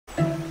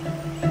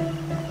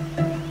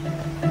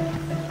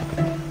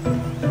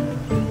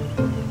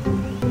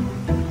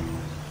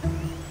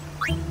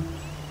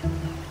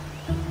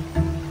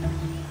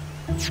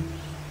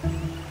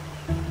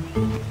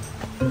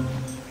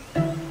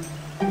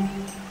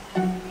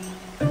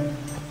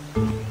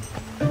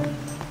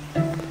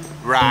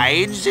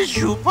ride the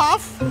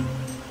shoopuf?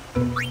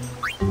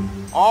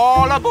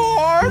 All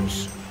aboard!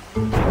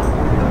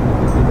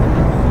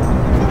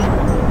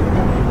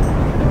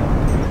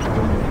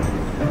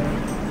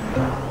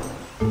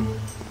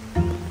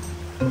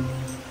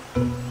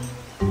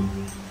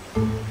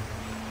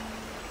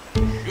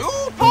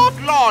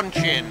 Shoopuf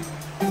launching!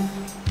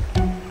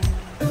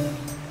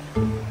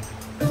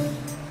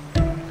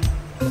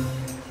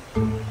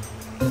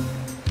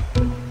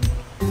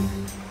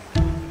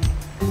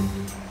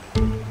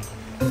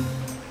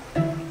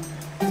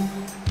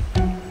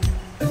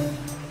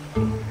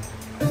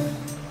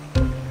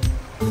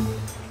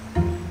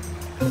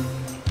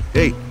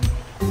 Hey.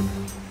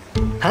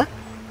 Huh?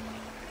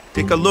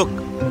 Take a look.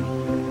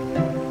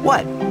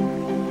 What?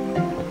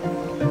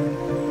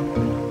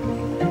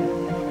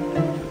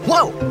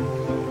 Whoa!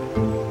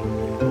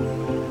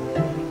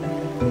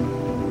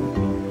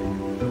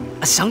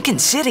 A sunken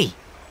city.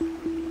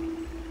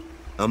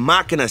 A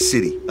Machina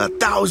city,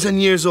 1,000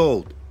 years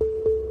old.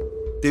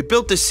 They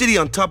built the city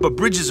on top of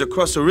bridges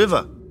across a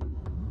river.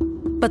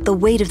 But the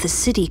weight of the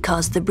city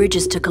caused the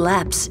bridges to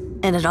collapse,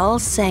 and it all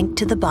sank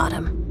to the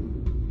bottom.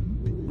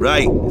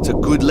 Right, it's a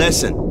good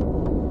lesson.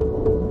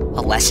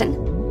 A lesson?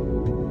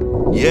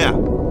 Yeah.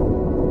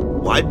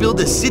 Why build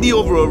a city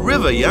over a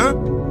river, yeah?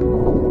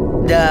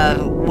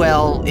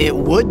 Well, it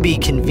would be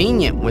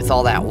convenient with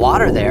all that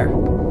water there.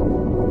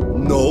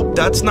 Nope,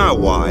 that's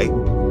not why.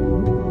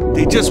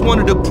 They just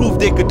wanted to prove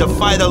they could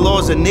defy the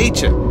laws of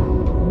nature.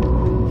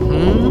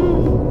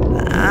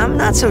 I'm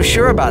not so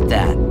sure about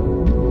that.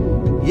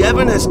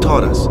 Yevon has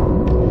taught us.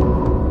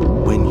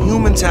 When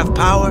humans have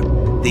power,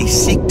 they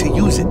seek to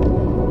use it.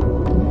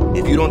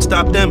 If you don't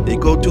stop them, they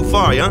go too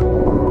far, yeah?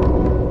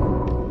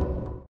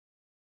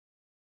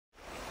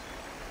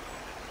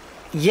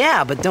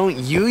 Yeah, but don't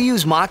you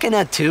use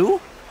Machina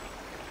too?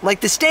 Like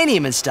the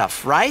stadium and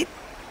stuff, right?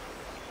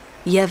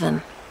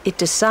 Yevon, it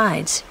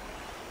decides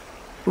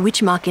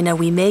which Machina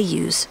we may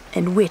use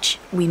and which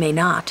we may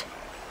not.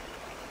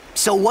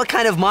 So what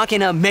kind of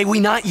Machina may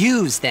we not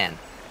use then?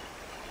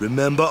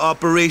 Remember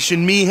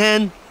Operation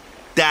Mihen?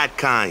 That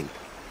kind.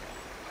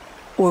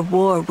 Or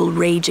war will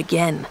rage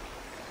again.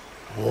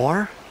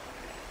 War?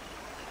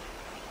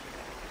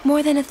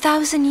 More than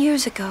 1,000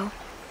 years ago,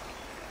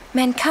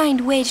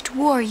 mankind waged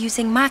war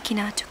using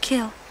Machina to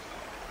kill.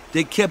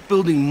 They kept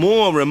building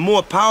more and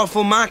more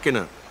powerful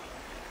Machina.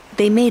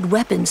 They made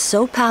weapons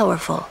so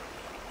powerful,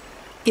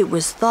 it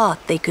was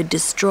thought they could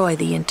destroy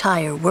the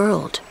entire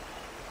world.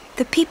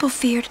 The people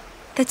feared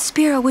that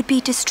Spira would be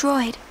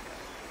destroyed.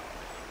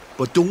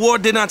 But the war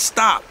did not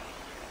stop.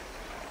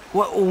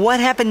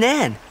 What happened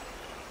then?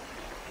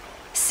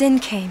 Sin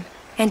came,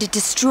 and it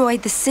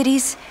destroyed the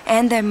cities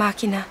and their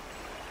Machina.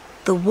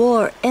 The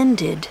war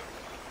ended,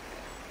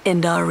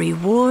 and our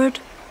reward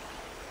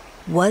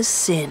was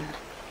sin.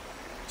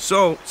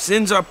 So,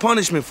 sin's our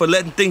punishment for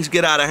letting things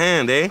get out of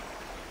hand, eh?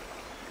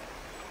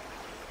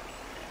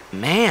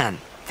 Man,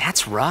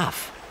 that's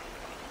rough.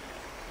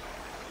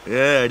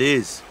 Yeah, it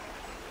is.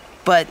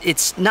 But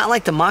it's not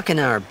like the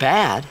Machina are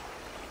bad.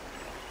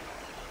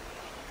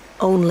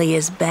 Only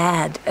as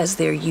bad as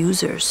their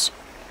users.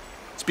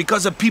 It's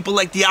because of people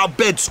like the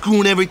Bhed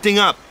screwing everything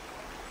up.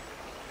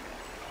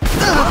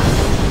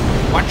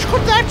 What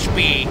could that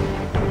be?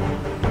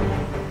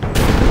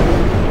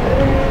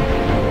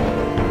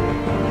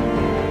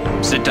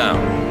 Sit down.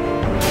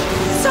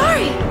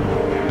 Sorry!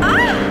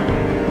 Ah!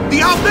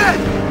 The Bhed!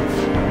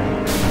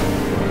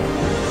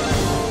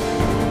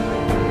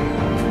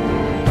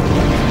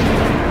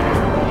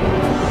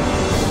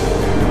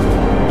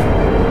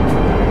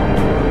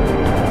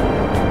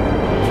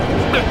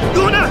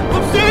 Yuna,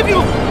 I'll save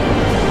you!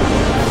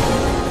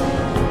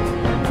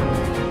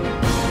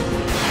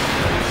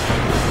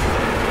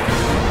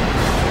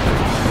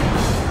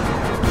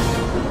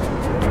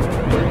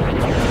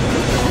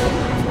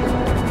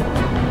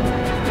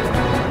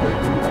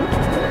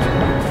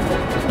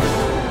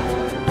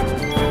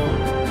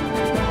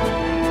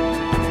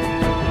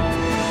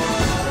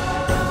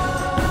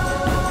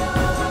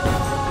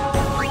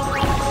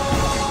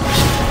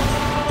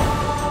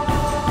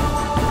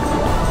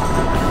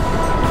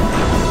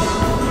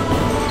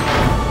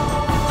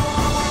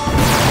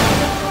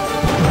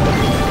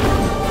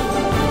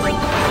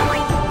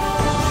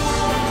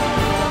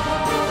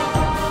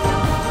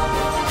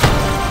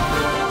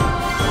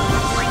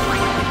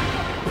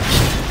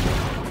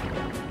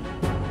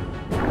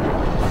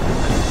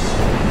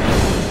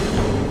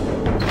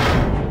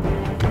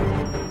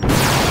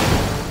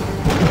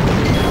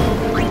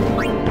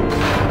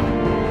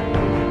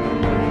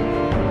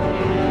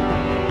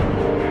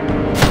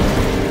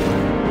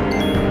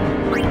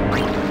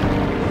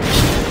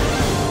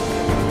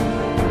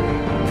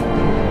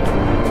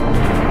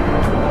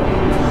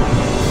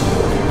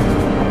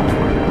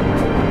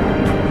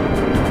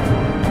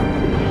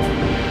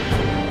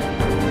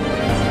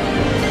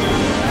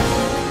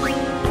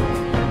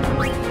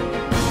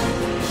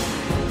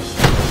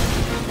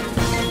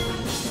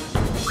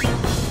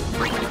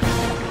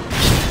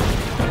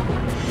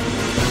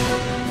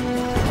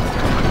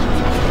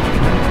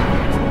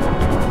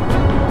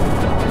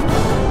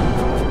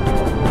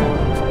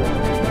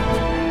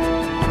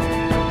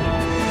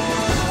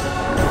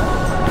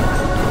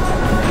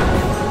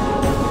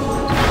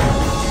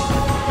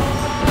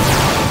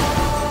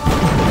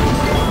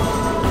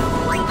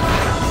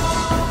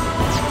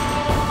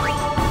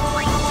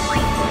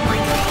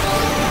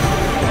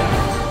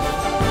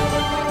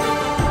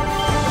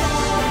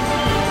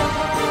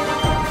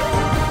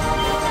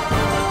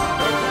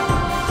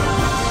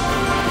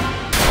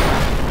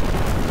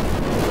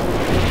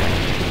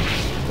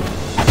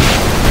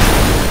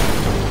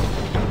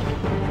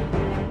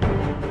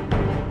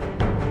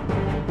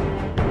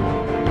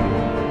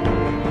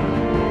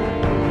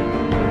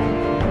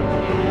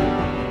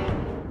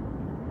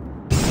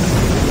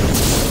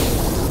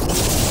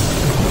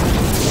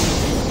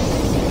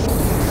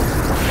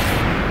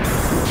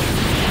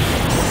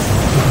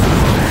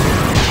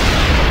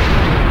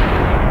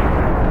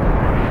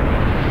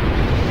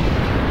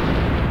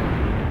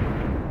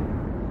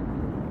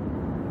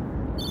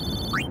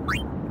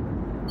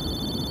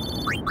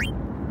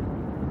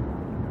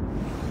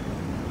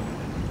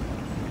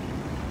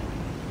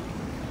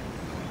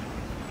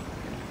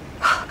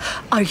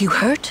 Are you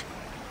hurt?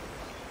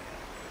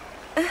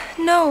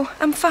 No,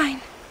 I'm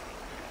fine.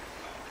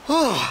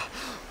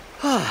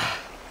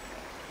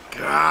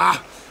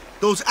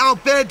 Those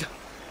out bed.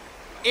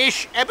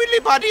 Is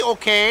everybody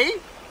okay?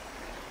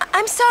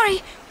 I'm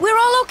sorry. We're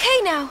all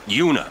okay now.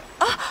 Yuna.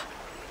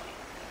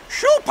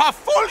 Shoopuf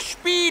full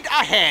speed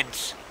ahead.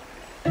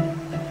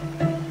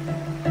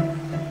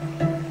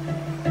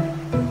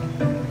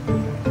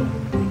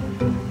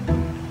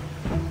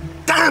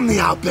 Damn the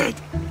out bed.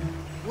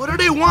 What do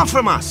they want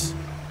from us?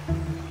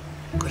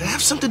 Could it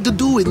have something to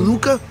do with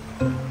Luca?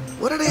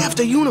 What are they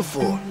after Yuna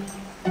for?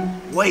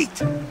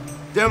 Wait,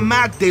 they're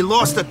mad they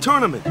lost the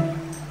tournament.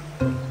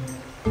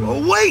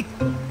 Oh wait,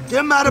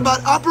 they're mad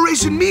about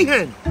Operation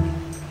Mihen.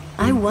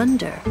 I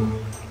wonder.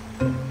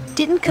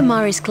 Didn't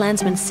Kamari's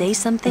clansmen say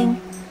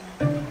something?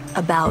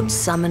 About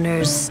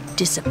summoners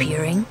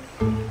disappearing?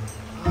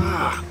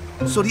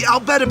 So the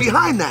Albed are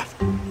behind that.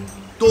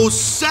 Those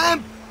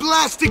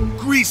sand-blasted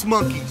grease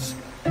monkeys.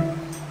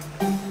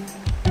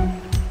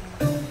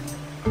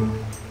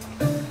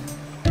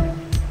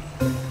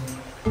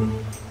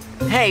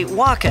 Hey,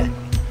 Wakka.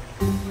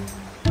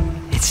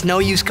 It's no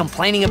use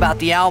complaining about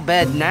the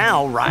Albed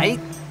now, right?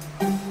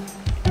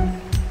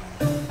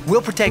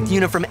 We'll protect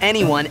Yuna from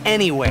anyone,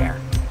 anywhere.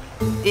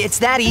 It's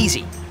that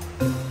easy.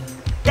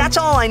 That's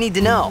all I need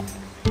to know.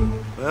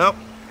 Well,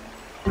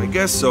 I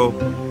guess so.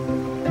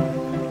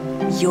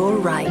 You're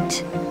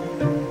right.